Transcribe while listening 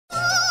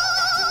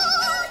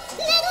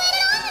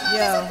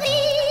Yo.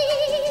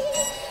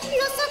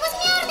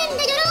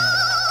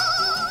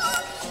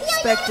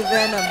 Speck Da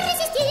Venom.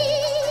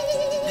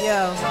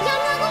 Yo.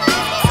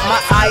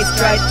 My eyes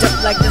dried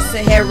up like the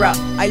Sahara.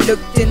 I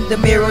looked in the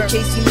mirror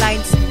chasing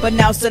lines, but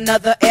now's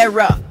another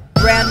era.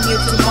 Brand new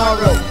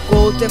tomorrow,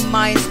 golden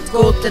minds,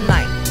 golden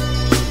night.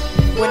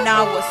 When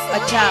I was a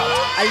child,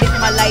 I lit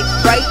my light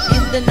bright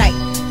in the night,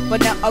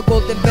 but now a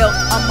golden belt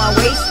on my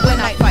waist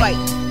when I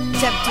fight.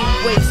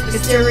 Tempting ways,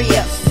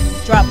 mysterious.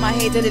 Drop my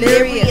head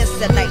delirious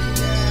at night.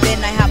 Then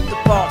I have to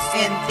pause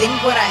and think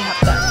what I have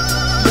done.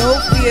 No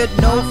fear,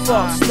 no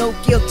false, no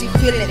guilty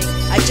feelings.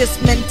 I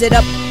just meant it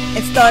up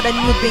and start a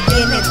new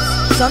beginning.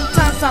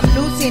 Sometimes I'm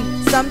losing,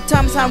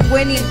 sometimes I'm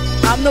winning.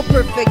 I'm no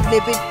perfect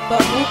living,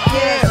 but who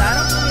cares? I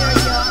don't care,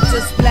 y'all.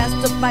 Just blast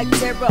up like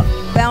Terra,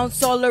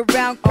 bounce all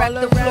around, crack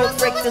the floor,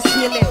 break the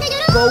ceiling.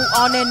 Go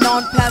on and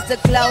on past the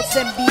clouds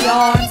and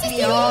beyond,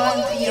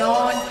 beyond,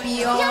 beyond,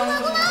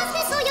 beyond.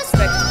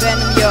 Speck Da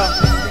Venom, y'all.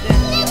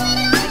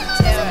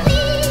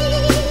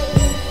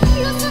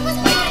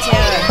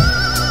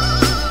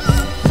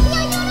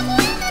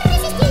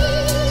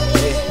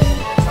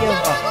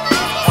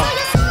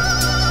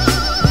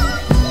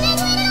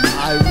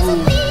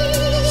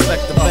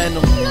 Speck Da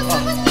Venom,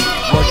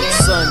 Rawgitt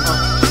Sunn,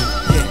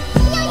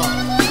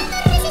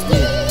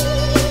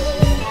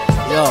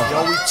 Yo,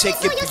 we take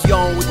it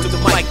beyond with the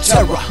mic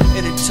Terra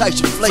and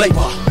enticing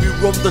flavor. We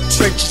roam the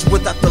trenches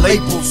without the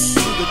labels. To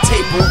the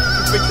table,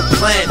 we bring the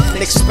plan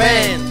and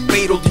expand.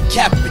 Fatal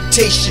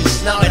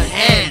decapitations now at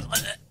hand.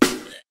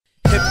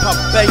 Hip-hop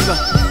banger,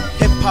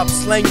 hip-hop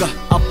slanger.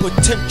 Our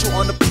potential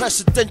on the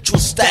presidential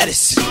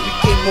status. We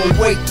gain more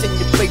weight than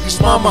your baby's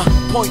mama.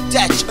 Point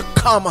at your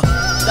comma,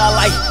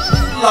 Dalai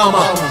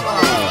Lama,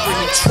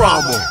 bringing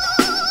trauma.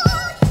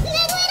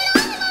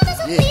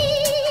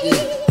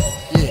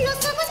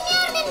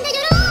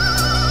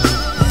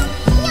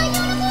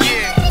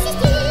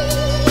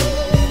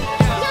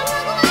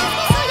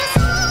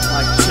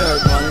 Like Terra,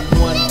 Volume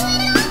 1.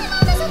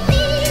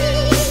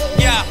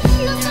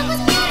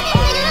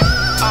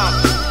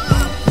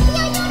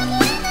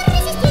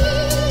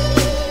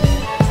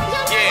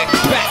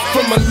 Back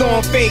from a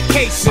long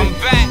vacation. I'm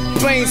back.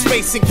 Brains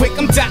racing quick,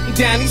 I'm jotting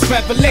down these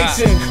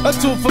revelations. A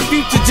tool for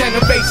future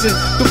generations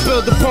to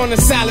build upon a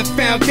solid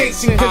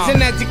foundation. Cause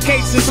an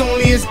education's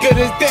only as good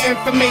as the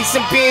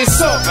information being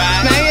sought.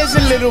 Now here's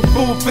a little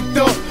food for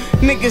thought.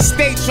 Niggas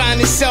stay trying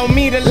to sell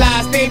me the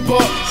lies they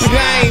bought, but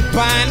I ain't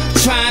buying. I'm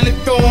trying to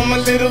throw them a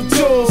little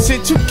tool.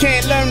 Shit you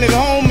can't learn at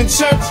home, in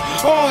church,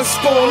 or in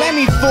school.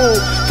 Any fool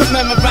can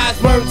memorize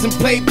words and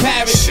play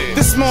parrot.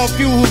 The small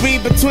few who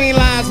read between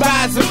lines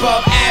rise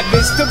above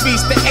average to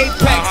reach the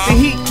apex. The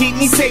heat keep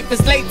me safe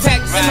as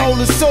latex, and hold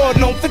a sword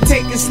known for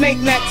taking snake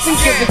necks and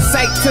giving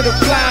sight to the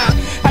blind.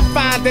 I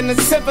find in a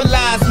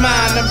civilized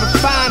mind and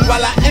refine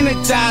while I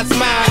energize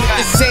mine. At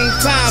the same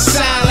time,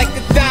 shine like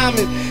a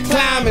diamond,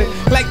 climbing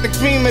like the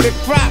cream of the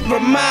crop.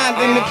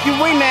 Reminding if you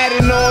ain't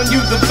adding on,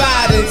 you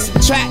dividing,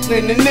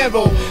 subtracting the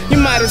narrow. You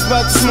might as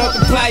well just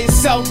multiply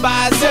yourself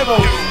by a zero.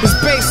 It's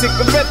basic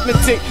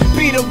arithmetic,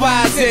 be the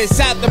wisest.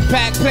 Out the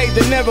pack, play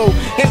the narrow,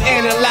 and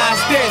analyze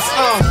this.